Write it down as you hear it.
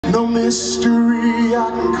No mystery, I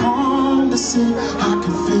can calm the sea. I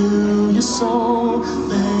can feel your soul,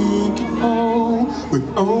 make it whole. With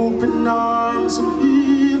open arms, I'm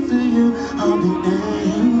here for you. I'll be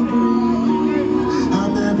air you breathe.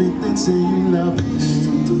 I'm everything, say you love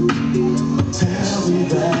me. Tell me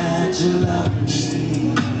that you love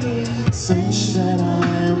me. Say that I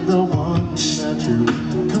am the one that you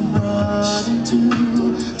come running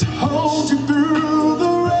to hold you through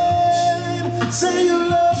the rain. Say you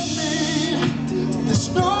love me.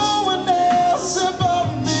 There's no one else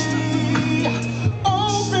above me.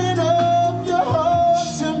 Open up your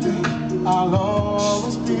heart to me. I'll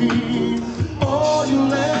always be all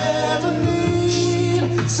you'll ever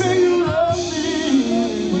need. Say you love me.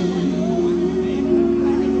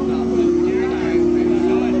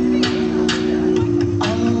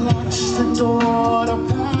 Door to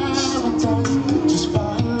paradise, just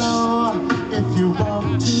follow if you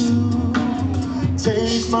want to.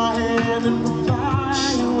 Take my hand and we'll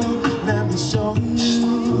fly away. Let me show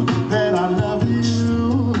you that I love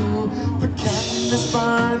you. The canvas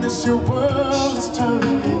burn as your world is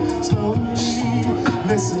turning slowly.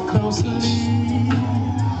 Listen closely,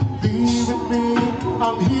 be with me.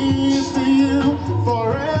 I'm here for you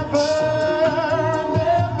forever.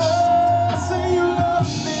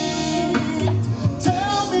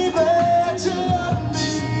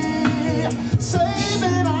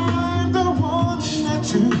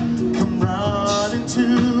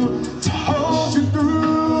 To hold you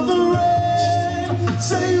through the rain.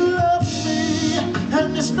 Say you love me,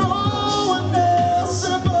 and there's no one else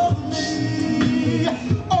above me.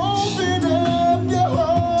 Open up your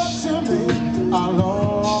heart to me. I'll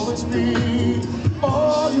always be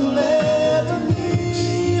all you'll ever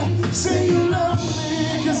need. Say you love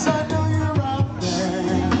me, 'cause I know you're out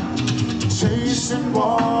there chasing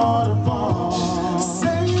waterfalls.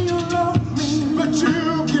 Say you love me, but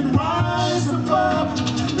you can rise above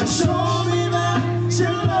and show me that you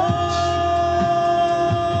love.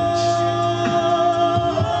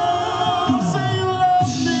 Say you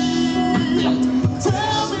love me.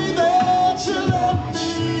 Tell me that you love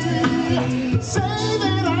me. Say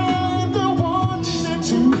that I'm the one that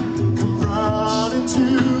you come running to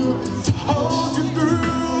hold you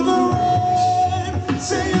through the rain.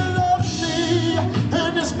 Say you love me,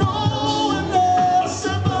 and there's no one else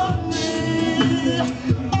above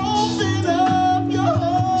me.